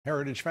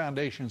Heritage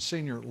Foundation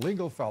Senior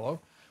Legal Fellow,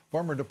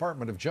 former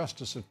Department of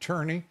Justice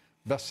attorney,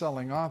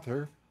 best-selling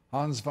author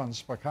Hans von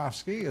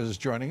Spakovsky is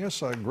joining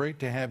us. Great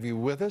to have you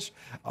with us.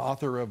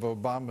 Author of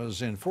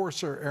Obama's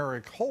Enforcer,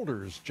 Eric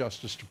Holder's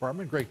Justice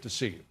Department. Great to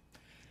see you.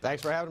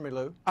 Thanks for having me,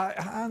 Lou.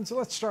 Hans,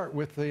 let's start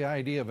with the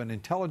idea of an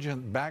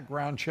intelligent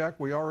background check.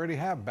 We already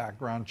have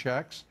background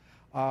checks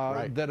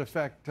that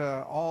affect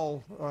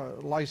all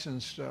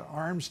licensed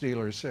arms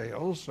dealer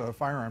sales,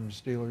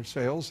 firearms dealer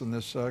sales in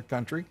this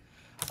country.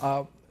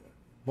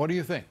 What do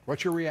you think?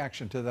 What's your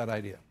reaction to that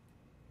idea?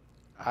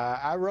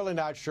 I'm really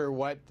not sure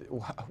what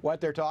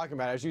they're talking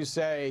about. As you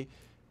say,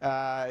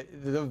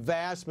 the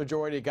vast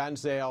majority of gun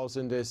sales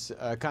in this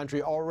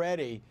country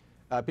already,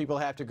 people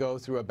have to go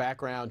through a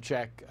background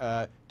check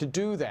to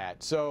do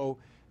that. So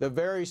the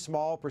very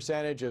small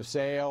percentage of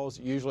sales,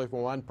 usually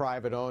from one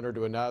private owner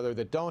to another,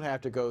 that don't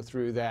have to go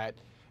through that,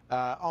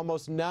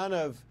 almost none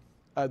of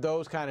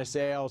those kind of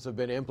sales have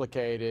been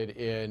implicated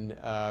in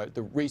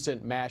the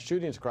recent mass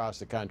shootings across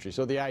the country.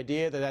 So the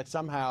idea that that's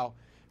somehow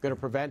going to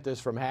prevent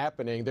this from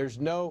happening, there's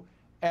no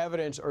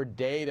evidence or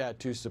data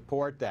to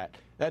support that.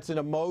 That's an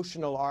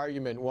emotional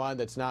argument, one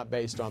that's not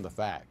based on the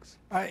facts.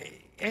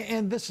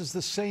 And this is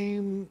the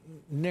same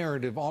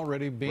narrative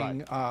already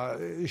being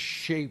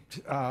shaped.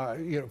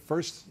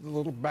 First a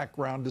little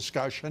background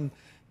discussion,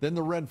 then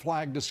the red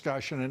flag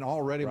discussion, and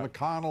already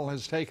McConnell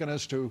has taken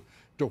us to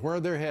where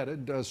they're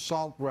headed.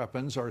 Assault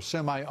weapons or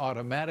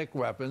semi-automatic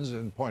weapons,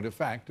 in point of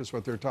fact, is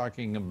what they're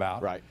talking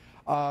about. Right.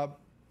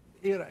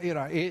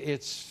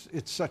 It's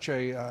such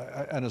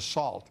an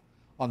assault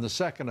on the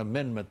Second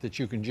Amendment that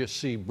you can just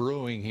see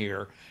brewing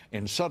here,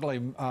 and suddenly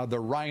the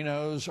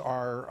rhinos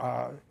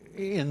are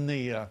in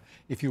the,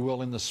 if you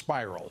will, in the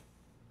spiral.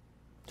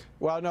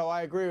 Well, no,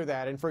 I agree with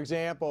that. And for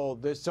example,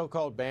 this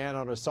so-called ban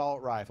on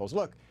assault rifles.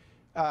 Look,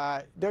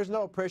 there's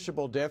no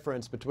appreciable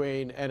difference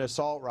between an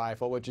assault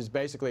rifle, which is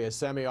basically a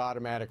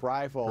semi-automatic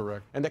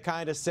rifle, and the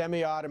kind of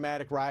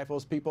semi-automatic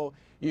rifles people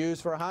use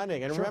for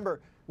hunting. And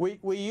remember,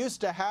 we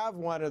used to have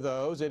one of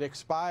those. It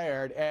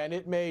expired, and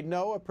it made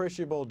no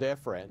appreciable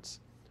difference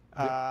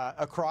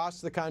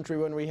across the country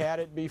when we had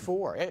it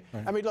before.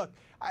 I mean, look,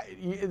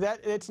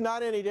 it's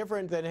not any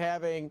different than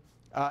having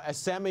a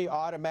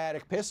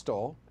semi-automatic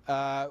pistol,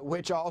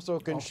 which also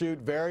can shoot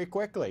very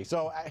quickly.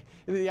 So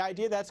the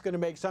idea that's going to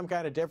make some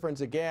kind of difference,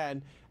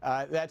 again,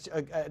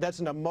 that's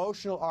an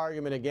emotional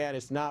argument. Again,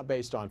 it's not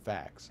based on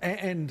facts.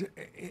 And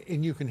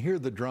you can hear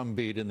the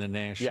drumbeat in the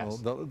national,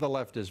 the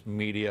leftist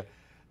media.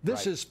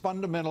 This is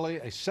fundamentally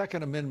a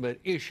Second Amendment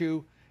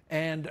issue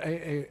and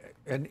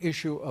an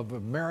issue of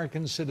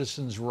American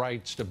citizens'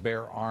 rights to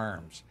bear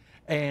arms.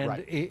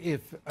 And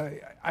if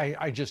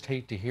I just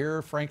hate to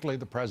hear, frankly,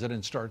 the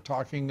president start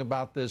talking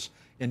about this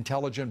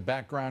intelligent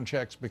background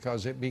checks,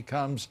 because it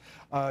becomes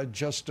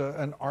just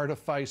an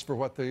artifice for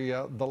what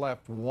the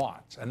left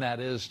wants, and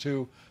that is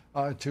to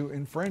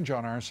infringe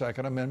on our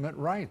Second Amendment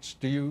rights.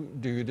 Do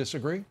you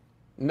disagree?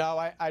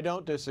 No, I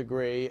don't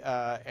disagree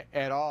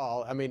at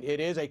all. I mean, it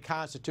is a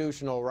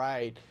constitutional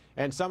right,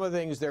 and some of the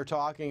things they're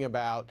talking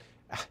about,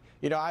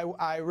 you know,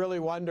 I really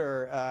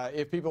wonder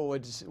if people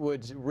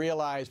would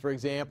realize, for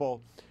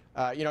example,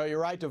 you know, your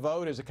right to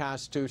vote is a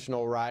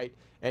constitutional right,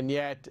 and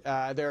yet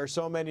there are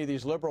so many of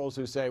these liberals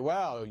who say,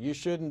 well, you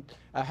shouldn't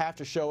have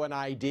to show an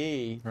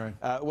ID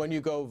when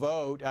you go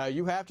vote.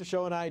 You have to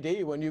show an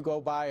ID when you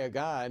go buy a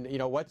gun. You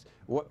know,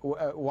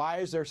 why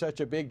is there such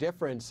a big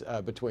difference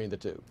between the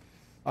two?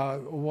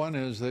 One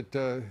is that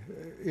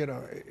you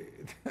know,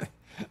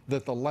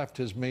 that the left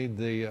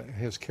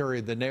has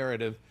carried the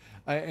narrative,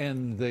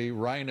 and the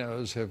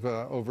rhinos have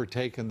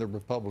overtaken the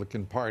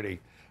Republican Party,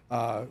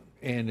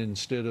 and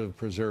instead of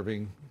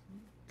preserving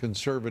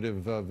conservative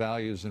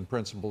values and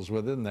principles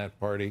within that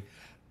party,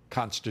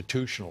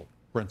 constitutional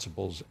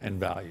principles and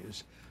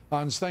values.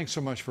 Hans, thanks so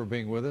much for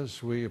being with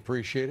us. We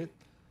appreciate it.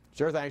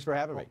 Sure, thanks for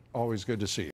having me. Always good to see you.